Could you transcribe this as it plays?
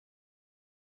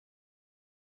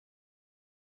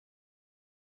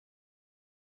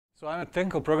So I'm a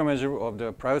technical program manager of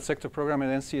the private sector program at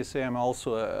NCSA. I'm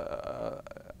also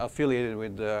affiliated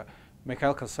with the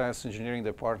Mechanical Science Engineering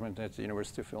Department at the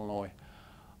University of Illinois.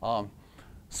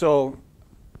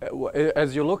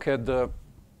 As you look at the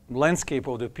landscape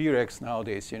of the PREX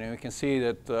nowadays, you can see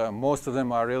that most of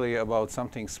them are really about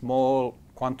something small,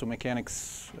 quantum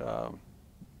mechanics,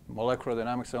 molecular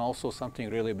dynamics, and also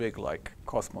something really big like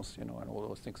cosmos, and all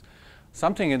those things.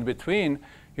 Something in between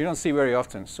you don't see very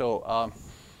often. So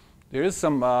there is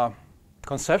some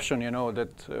conception,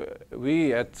 that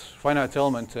we at finite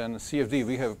element and CFD,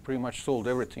 we have pretty much solved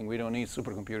everything. We don't need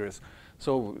supercomputers.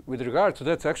 So with regard to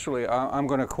that, actually, I'm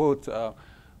going to quote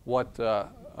what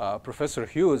Professor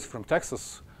Hughes from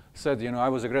Texas said. I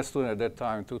was a grad student at that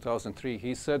time, in 2003.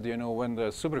 He said, when the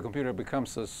supercomputer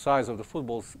becomes the size of the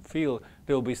football field,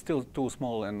 they'll be still too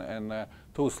small and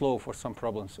too slow for some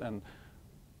problems. And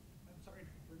I'm sorry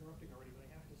for interrupting already, but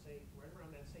I have to say, right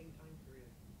around that same time period,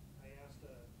 I asked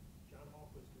John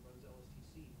Hallquist, who runs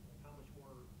LSTC, how much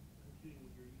more computing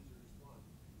would your users want?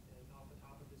 And off the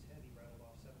top of his head, he rattled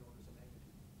off 7 orders of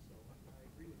magnitude. So I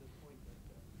agree with this point that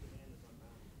demand is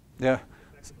unbounded. Yeah.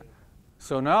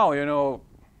 So now,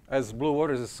 as blue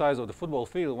water is the size of the football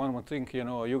field, one would think,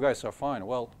 you guys are fine.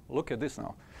 Well, look at this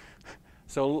now.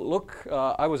 So look,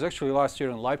 I was actually last year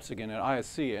in Leipzig in an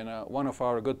ISC, and one of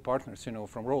our good partners,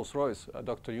 from Rolls-Royce,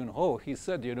 Dr. Yun Ho, he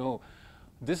said,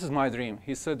 this is my dream.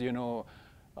 He said,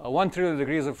 1 trillion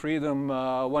degrees of freedom,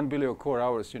 1 billion core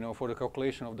hours, for the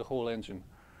calculation of the whole engine.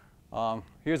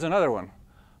 Here's another one.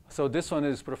 So this one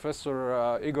is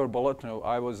Professor Igor Bolotnov.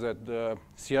 I was at the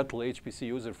Seattle HPC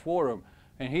User Forum,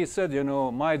 and he said,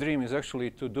 my dream is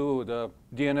actually to do the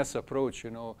DNS approach,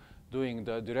 doing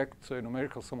the direct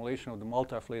numerical simulation of the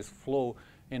multi-phase flow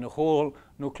in a whole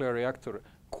nuclear reactor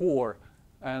core.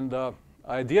 And the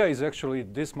idea is actually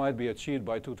this might be achieved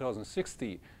by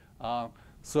 2060.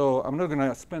 So I'm not going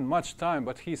to spend much time,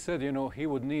 but he said, he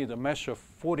would need a mesh of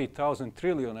 40,000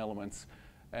 trillion elements,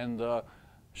 and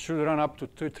should run up to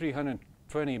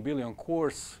 320 billion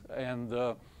cores, and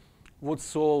would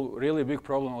solve really big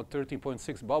problem of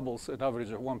 13.6 bubbles, an average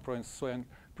of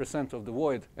 1% of the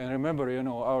void. And remember,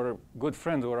 our good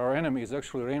friend or our enemy is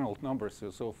actually Reynolds numbers.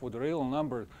 So for the real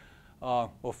number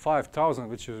of 5,000,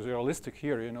 which is realistic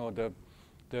here,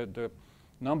 the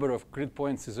number of grid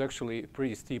points is actually a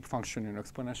pretty steep function, an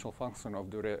exponential function of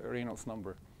the Reynolds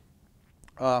number.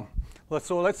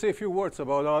 So let's say a few words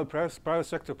about our private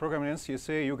sector program in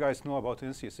NCSA. You guys know about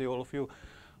NCSA, all of you.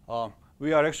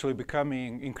 We are actually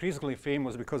becoming increasingly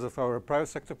famous because of our private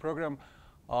sector program.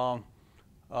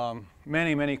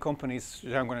 Many companies,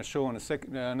 I'm going to show on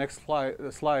the next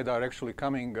slide, are actually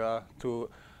coming to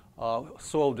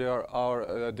solve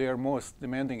their most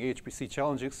demanding HPC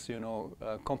challenges.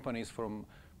 Companies from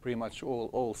pretty much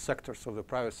all sectors of the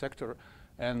private sector.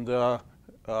 And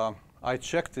I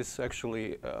checked this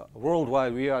actually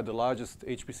worldwide. We are the largest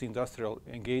HPC industrial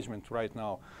engagement right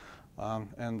now.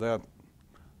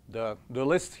 The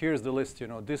list, here's the list.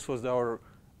 This was our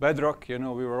bedrock. We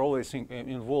were always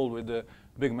involved with the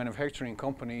big manufacturing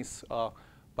companies.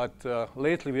 But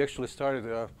lately we actually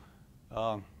started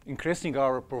increasing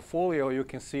our portfolio. You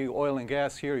can see oil and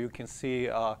gas here. You can see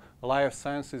life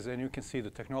sciences, and you can see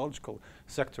the technological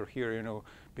sector here,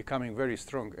 becoming very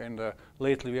strong. And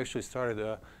lately we actually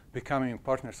started becoming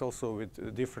partners also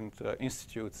with different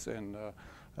institutes and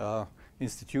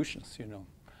institutions,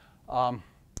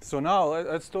 So now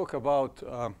let's talk about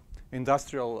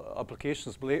industrial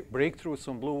applications breakthroughs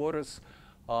on blue waters.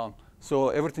 So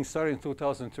everything started in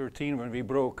 2013 when we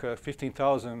broke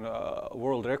 15,000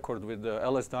 world record with the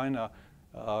LS-DYNA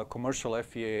commercial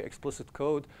FEA explicit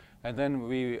code. And then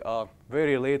we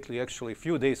very lately, actually a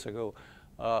few days ago,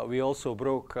 we also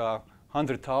broke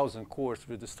 100,000 cores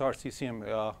with the Star CCM.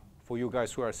 For you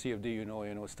guys who are CFD, you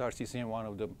know Star CCM, one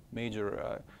of the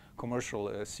major commercial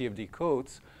CFD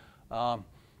codes.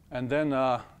 And then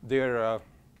their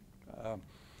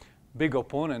big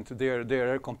opponent,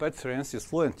 their competitor, NCS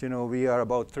Fluent, we are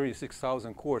about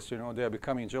 36,000 cores. They are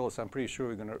becoming jealous. I'm pretty sure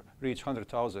we're going to reach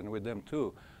 100,000 with them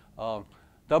too.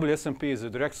 WSMP is a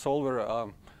direct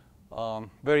solver.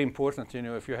 Very important,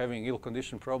 if you're having ill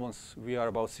condition problems, we are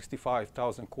about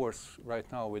 65,000 cores right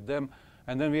now with them.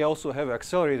 And then we also have an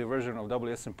accelerated version of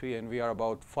WSMP, and we are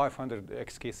about 500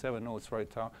 XK7 nodes right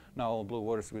now on blue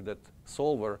waters with that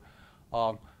solver.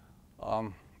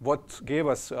 What gave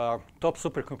us top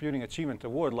supercomputing achievement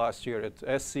award last year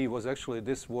at SC was actually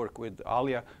this work with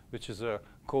ALIA, which is a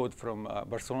code from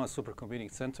Barcelona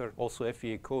Supercomputing Center, also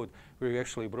FEA code, where we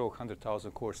actually broke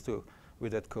 100,000 cores too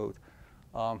with that code.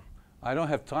 I don't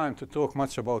have time to talk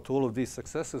much about all of these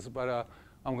successes, but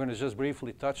I'm going to just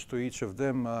briefly touch to each of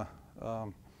them.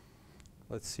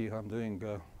 let's see, I'm doing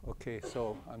okay.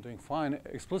 So I'm doing fine.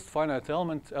 Explicit finite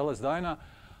element, LS-DYNA.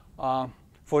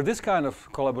 For this kind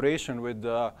of collaboration with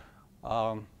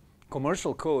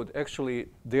commercial code, actually,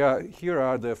 here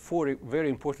are the 4 very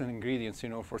important ingredients,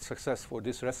 for success for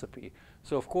this recipe.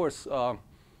 So of course,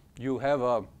 you have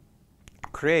a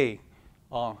Cray,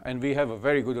 and we have a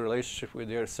very good relationship with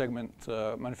their segment,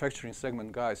 manufacturing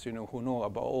segment guys, who know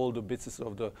about all the bits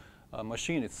of the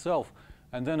machine itself.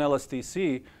 And then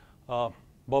LSTC,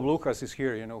 Bob Lucas is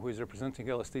here, who is representing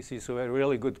LSTC. So we have a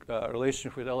really good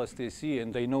relationship with LSTC,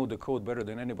 and they know the code better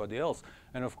than anybody else.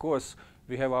 And of course,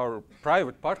 we have our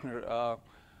private partner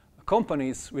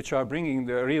companies, which are bringing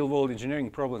the real-world engineering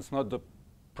problems, not the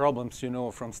problems,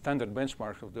 from standard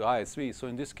benchmark of the ISV. So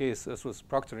in this case, this was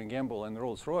Procter & Gamble and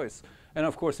Rolls-Royce. And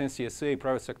of course, NCSA,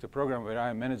 private sector program, where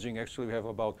I'm managing. Actually, we have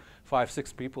about 5,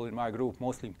 6 people in my group,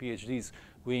 mostly PhDs.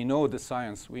 We know the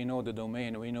science, we know the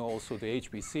domain, we know also the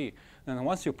HPC. And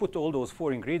once you put all those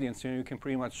 4 ingredients, you can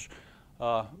pretty much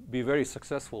be very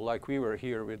successful, like we were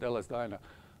here with LS-DYNA.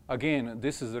 Again,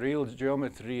 this is real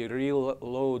geometry, real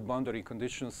load boundary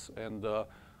conditions, and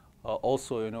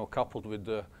also, coupled with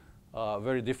the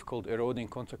very difficult eroding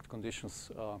contact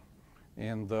conditions.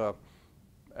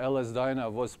 LS-DYNA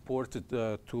was ported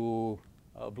to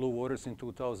Blue Waters in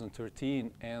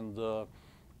 2013, and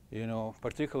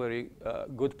particularly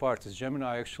good part is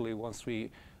Gemini. Actually, once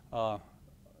we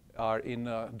are in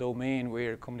a domain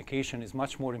where communication is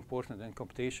much more important than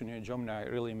computation, Gemini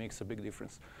really makes a big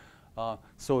difference.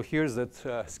 So here's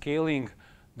that scaling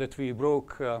that we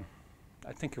broke.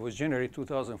 I think it was January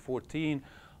 2014.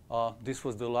 This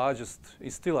was the largest,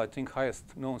 is still, I think,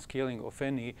 highest known scaling of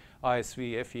any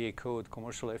ISV FEA code,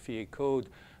 commercial FEA code.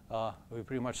 We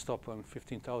pretty much stopped on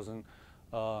 15,000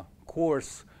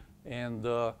 cores, and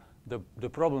the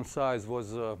problem size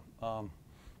was,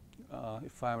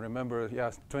 if I remember,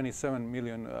 27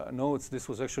 million nodes. This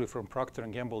was actually from Procter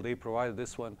 & Gamble. They provided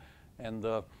this one, and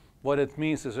what it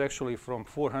means is actually from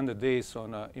 400 days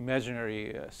on an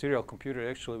imaginary serial computer,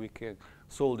 actually we can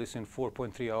solve this in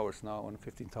 4.3 hours now on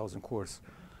 15,000 cores.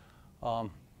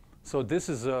 So this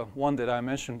is one that I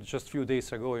mentioned just a few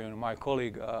days ago. My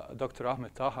colleague, Dr.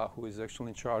 Ahmed Taha, who is actually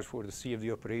in charge for the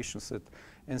CFD operations at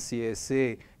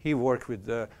NCSA, he worked with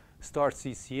Start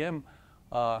CCM,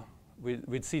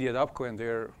 with Seid APCO and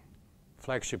their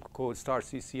flagship code, Start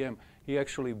CCM. He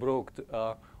actually broke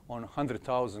on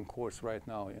 100,000 cores right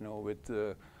now,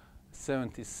 with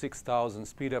 76,000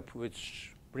 speed up,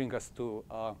 which bring us to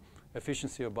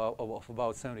efficiency of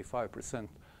about 75%.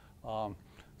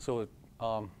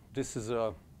 This is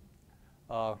a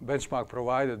benchmark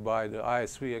provided by the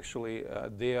ISV. Actually,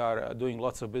 they are doing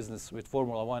lots of business with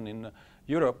Formula One in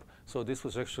Europe. So this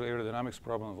was actually aerodynamics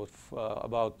problem with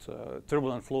about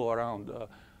turbulent flow around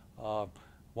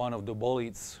one of the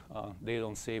bolides. They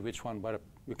don't say which one, but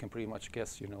you can pretty much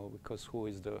guess, because who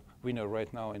is the winner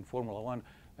right now in Formula One,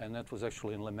 and that was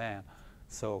actually in Le Mans.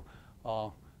 So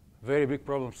very big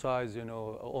problem size,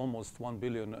 almost 1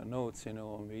 billion nodes,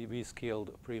 we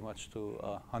scaled pretty much to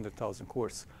 100,000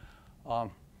 cores.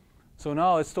 So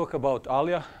now let's talk about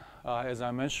Alia. As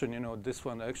I mentioned, this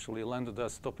one actually landed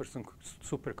us top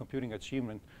Supercomputing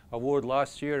Achievement Award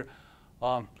last year.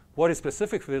 What is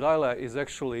specific with Alia is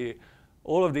actually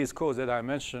all of these codes that I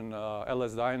mentioned,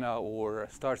 LS-DYNA or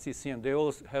Star CCM, they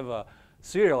all have a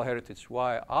serial heritage.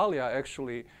 While Alia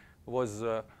actually was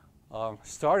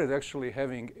started actually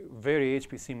having very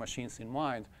HPC machines in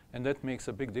mind, and that makes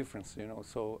a big difference.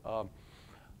 So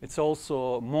it's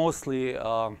also mostly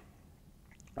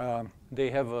they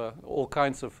have all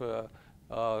kinds of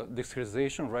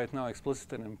discretization right now,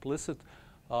 explicit and implicit.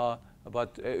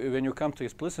 But when you come to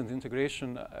explicit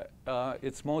integration,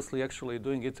 it's mostly actually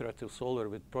doing iterative solver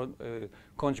with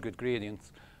conjugate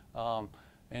gradients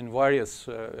and various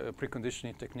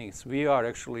preconditioning techniques. We are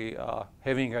actually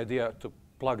having idea to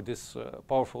plug this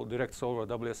powerful direct solver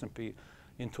WSMP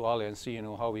into Alia and see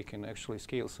how we can actually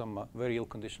scale some very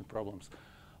ill-conditioned problems.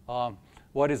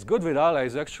 What is good with Alia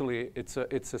is actually it's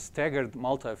a staggered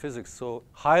multi-physics, so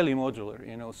highly modular.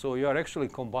 So you are actually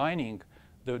combining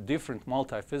the different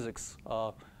multi-physics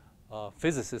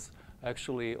physicists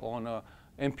actually on a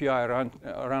MPI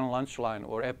run lunch line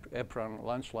or EP run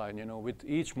lunch line, with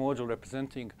each module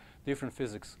representing different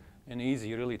physics, and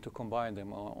easy really to combine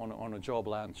them on a job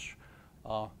lunch.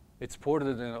 It's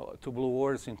ported to Blue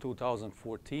Waters in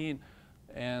 2014,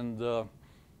 and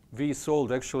we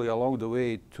solved actually along the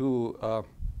way 2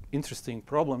 interesting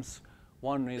problems.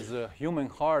 One is human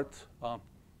heart.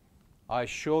 I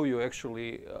show you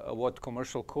actually what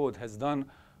commercial code has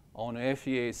done on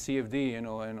FEA CFD, and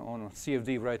on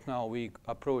CFD right now we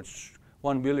approach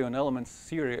 1 billion elements.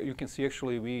 Here you can see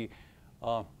actually we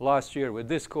last year with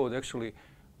this code actually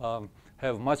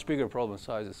have much bigger problem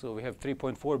sizes. So we have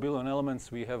 3.4 billion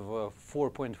elements. We have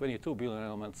 4.22 billion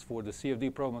elements for the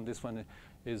CFD problem. This one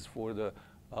is for the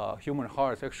human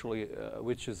heart, actually,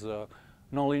 which is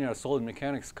nonlinear solid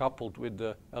mechanics coupled with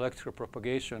the electrical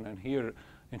propagation. And here,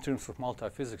 in terms of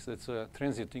multi-physics, it's a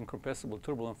transient incompressible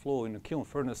turbulent flow in a kiln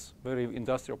furnace, very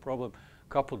industrial problem,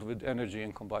 coupled with energy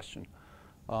and combustion.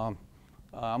 I'm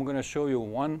going to show you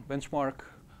one benchmark.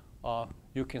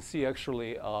 You can see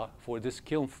actually for this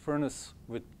kiln furnace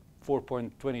with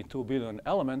 4.22 billion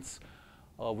elements,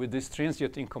 with this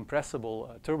transient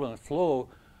incompressible turbulent flow,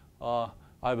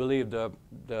 I believe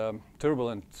the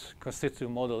turbulent constitutive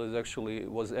model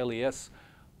was LES.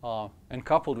 And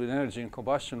coupled with energy and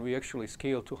combustion, we actually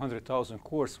scaled to 100,000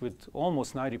 cores with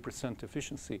almost 90%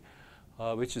 efficiency,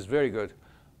 which is very good.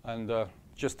 And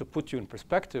just to put you in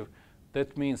perspective,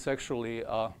 that means actually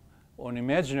on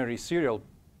imaginary serial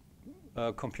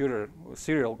computer,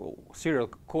 serial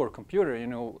core computer,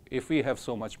 if we have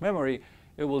so much memory,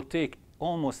 it will take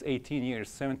almost 18 years,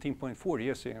 17.4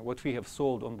 years, what we have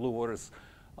solved on Blue Waters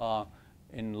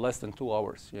in less than 2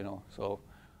 hours, So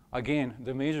again,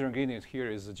 the major ingredient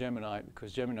here is the Gemini,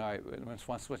 because Gemini,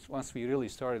 once we really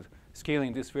started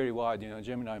scaling this very wide,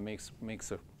 Gemini makes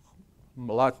a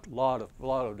lot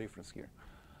of difference here.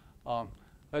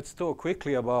 Let's talk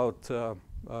quickly about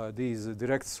these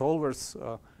direct solvers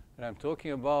that I'm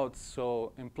talking about.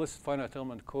 So implicit finite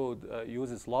element code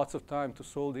uses lots of time to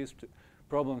solve these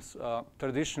problems.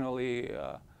 Traditionally,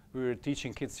 we were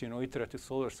teaching kids, iterative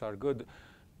solvers are good.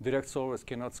 Direct solvers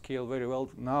cannot scale very well.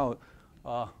 Now,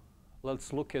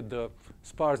 let's look at the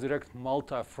sparse direct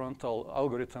multi-frontal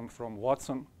algorithm from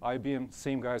Watson, IBM,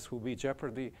 same guys who beat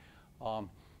Jeopardy.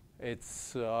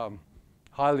 It's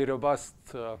highly robust,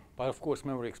 but of course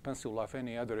memory expensive like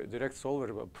any other direct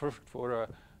solver, but perfect for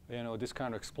this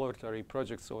kind of exploratory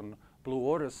projects on Blue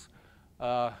Waters.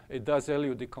 It does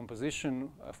LU decomposition.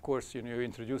 Of course, you're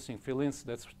introducing fill-ins.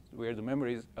 That's where the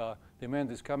memory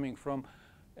demand is coming from.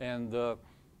 And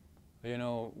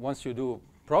once you do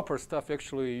proper stuff,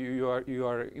 actually you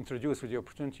are introduced with the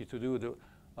opportunity to do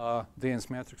the dense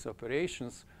matrix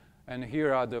operations. And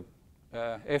here are the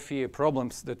FEA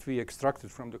problems that we extracted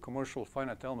from the commercial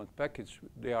finite element package.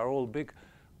 They are all big.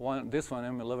 This one,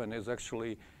 M11, is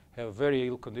actually have a very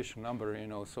ill condition number,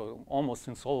 so almost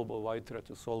insoluble by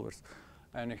iterative solvers.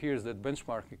 And here's that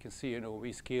benchmark. You can see,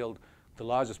 we scaled the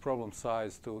largest problem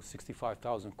size to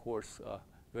 65,000 cores.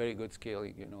 Very good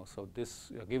scaling, So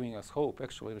this giving us hope,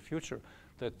 actually, in the future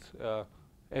that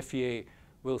FEA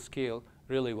will scale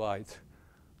really wide.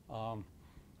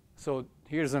 So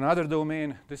here's another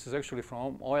domain. This is actually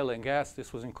from oil and gas.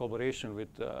 This was in collaboration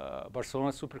with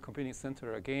Barcelona Supercomputing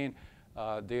Center again.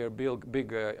 Their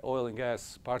big oil and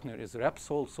gas partner is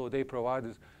Repsol, so they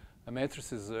provided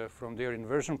matrices from their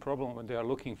inversion problem. When they are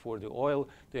looking for the oil,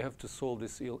 they have to solve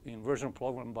this inversion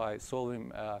problem by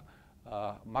solving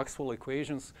Maxwell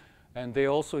equations. And they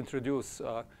also introduce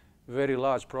very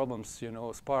large problems,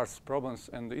 sparse problems,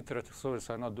 and the iterative solvers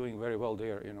are not doing very well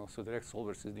there, so direct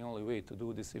solvers is the only way to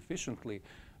do this efficiently.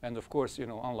 And of course,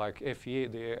 unlike FEA,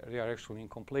 they are actually in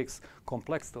complex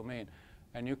domain.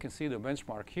 And you can see the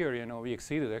benchmark here, we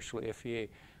exceeded actually FEA.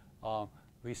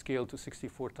 We scaled to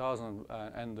 64,000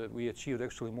 and we achieved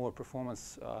actually more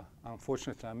performance.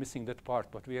 Unfortunately, I'm missing that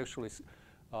part, but we actually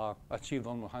achieved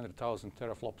almost 100,000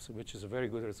 teraflops, which is a very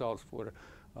good result for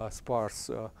sparse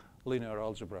linear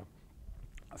algebra.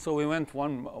 So we went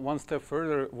one step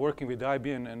further, working with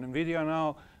IBM and NVIDIA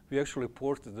now. We actually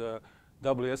ported the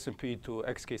WSMP to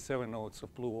XK7 nodes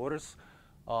of Blue Waters.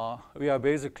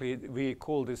 We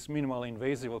call this minimal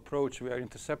invasive approach. We are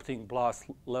intercepting BLAST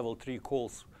level 3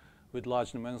 calls with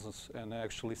large dimensions and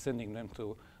actually sending them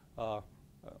to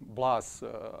BLAST,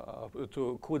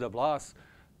 to CUDA BLAST.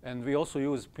 And we also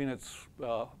use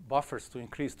PNET buffers to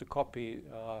increase the copy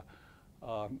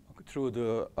through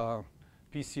the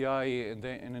PCI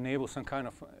and enable some kind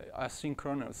of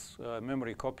asynchronous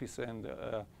memory copies and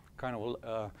kind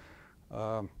of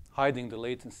hiding the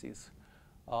latencies.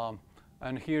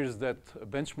 And here's that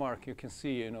benchmark. You can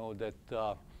see,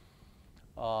 that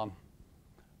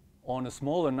on a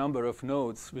smaller number of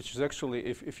nodes, which is actually,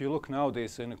 if you look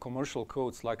nowadays in commercial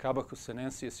codes like Abacus and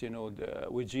ANSYS,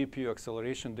 with GPU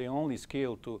acceleration, they only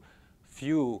scale to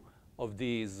few of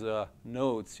these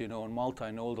nodes, on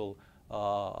multinodal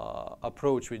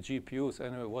approach with GPUs.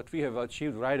 And what we have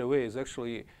achieved right away is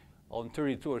actually on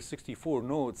 32 or 64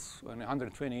 nodes and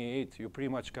 128, you pretty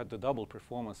much got the double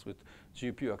performance with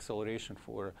GPU acceleration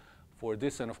for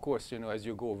this. And of course, as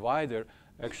you go wider,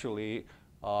 actually,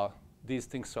 these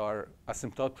things are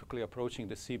asymptotically approaching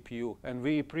the CPU. And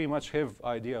we pretty much have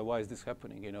idea why is this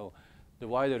happening. You know, the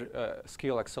wider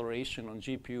scale acceleration on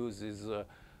GPUs is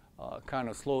kind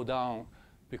of slowed down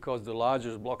because the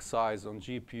larger block size on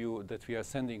GPU that we are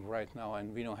sending right now,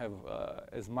 and we don't have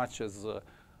as much as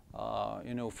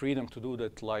you know, freedom to do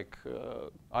that like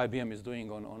IBM is doing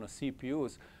on a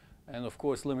CPUs, and of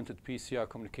course limited PCI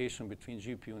communication between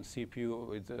GPU and CPU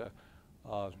with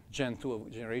Gen 2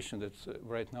 generation that's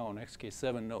right now on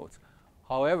XK7 nodes.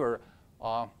 However,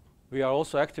 we are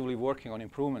also actively working on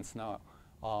improvements now.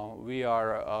 We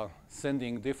are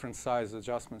sending different size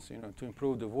adjustments, you know, to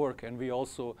improve the work, and we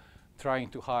also trying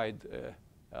to hide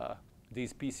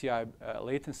these PCI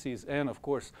latencies, and of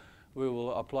course we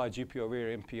will apply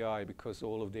GPU-aware MPI because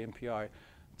all of the MPI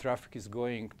traffic is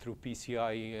going through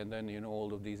PCIe, and then, you know,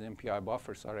 all of these MPI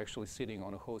buffers are actually sitting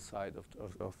on the host side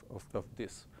of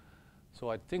this. So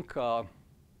I think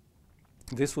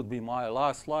this would be my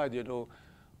last slide. You know,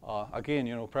 again,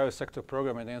 you know, private sector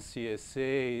program at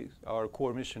NCSA, our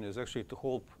core mission is actually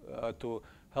to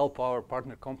help our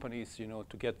partner companies, you know,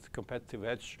 to get competitive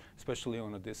edge, especially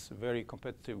on this very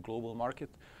competitive global market.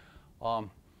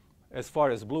 As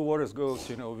far as Blue Waters goes,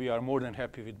 you know, we are more than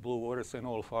happy with Blue Waters and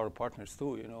all of our partners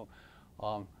too. You know,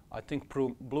 I think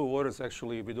Blue Waters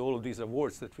actually, with all of these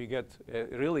awards that we get,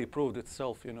 really proved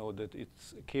itself, you know, that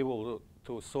it's capable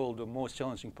to solve the most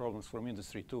challenging problems from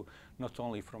industry too, not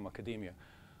only from academia,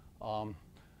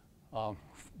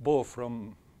 both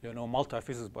from, you know,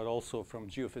 multi-physics, but also from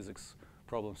geophysics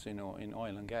problems, you know, in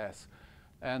oil and gas.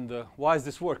 And why is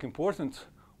this work important?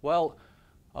 Well,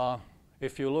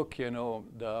 if you look, you know,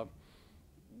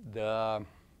 the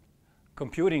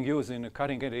computing used in a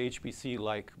cutting-edge HPC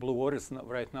like Blue Waters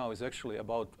right now is actually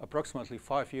about approximately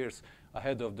 5 years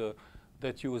ahead of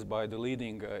that used by the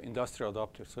leading industrial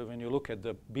adopters. So when you look at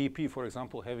the BP, for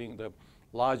example, having the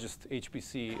largest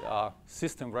HPC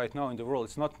system right now in the world,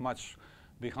 it's not much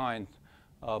behind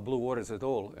Blue Waters at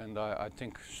all, and I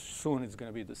think soon it's going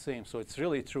to be the same. So it's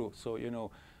really true. So, you know,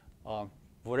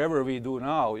 whatever we do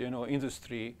now, you know,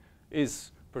 industry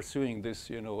is pursuing this,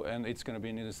 you know, and it's going to be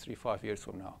in industry 5 years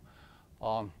from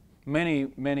now.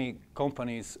 Many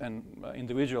companies and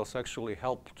individuals actually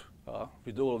helped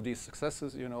with all of these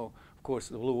successes. You know, of course,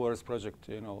 the Blue Waters project,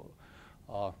 you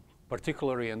know,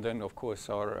 particularly, and then of course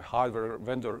our hardware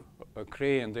vendor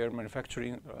Cray and their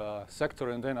manufacturing sector,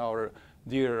 and then our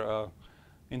dear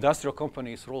industrial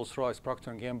companies, Rolls-Royce,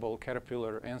 Procter & Gamble,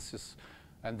 Caterpillar, Ansys,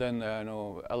 and then you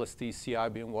know, LSTC,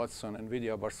 IBM Watson,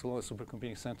 NVIDIA, Barcelona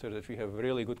Supercomputing Center that we have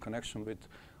really good connection with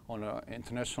on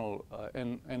international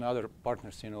and other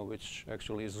partners, you know, which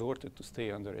actually exhorted to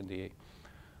stay under NDA.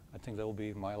 I think that will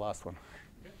be my last one.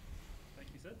 Okay. Thank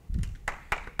you, Sid.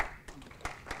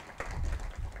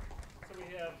 So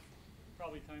we have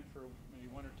probably time for maybe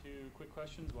 1 or 2 quick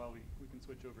questions while we can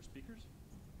switch over speakers.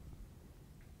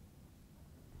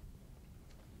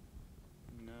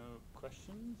 No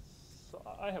questions? So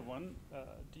I have one.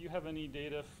 Do you have any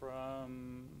data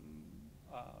from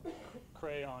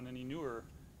Cray on any newer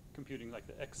computing, like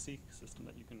the XSeq system,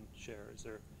 that you can share? Is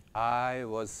there? I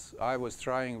was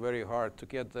trying very hard to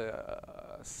get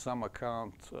some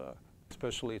account,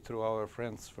 especially through our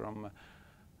friends from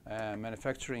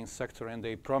manufacturing sector, and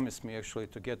they promised me actually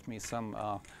to get me some.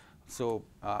 So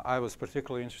I was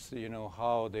particularly interested, you know,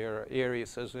 how their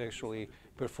areas is actually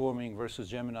performing versus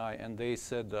Gemini, and they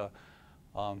said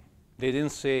they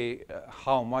didn't say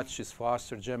how much is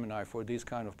faster Gemini for these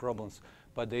kind of problems,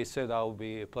 but they said I'll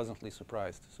be pleasantly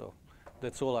surprised. So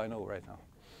that's all I know right now.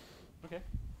 Okay.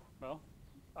 Well,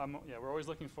 yeah, we're always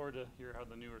looking forward to hear how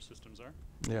the newer systems are.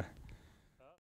 Yeah.